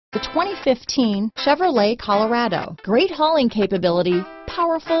The 2015 Chevrolet Colorado. Great hauling capability,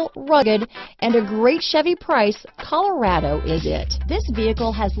 powerful, rugged, and a great Chevy price, Colorado is it. This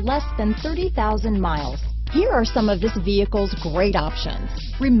vehicle has less than 30,000 miles. Here are some of this vehicle's great options: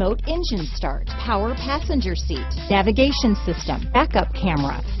 remote engine start, power passenger seat, navigation system, backup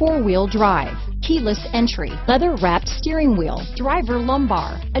camera, four-wheel drive, keyless entry, leather-wrapped steering wheel, driver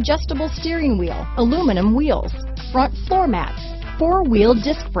lumbar, adjustable steering wheel, aluminum wheels, front floor mats, four-wheel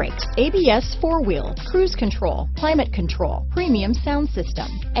disc brakes, ABS four-wheel, cruise control, climate control, premium sound system,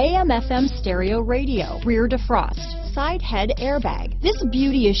 AM/FM stereo radio, rear defrost, side head airbag. This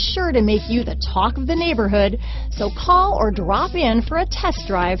beauty is sure to make you the talk of the neighborhood, so call or drop in for a test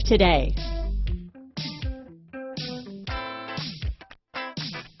drive today.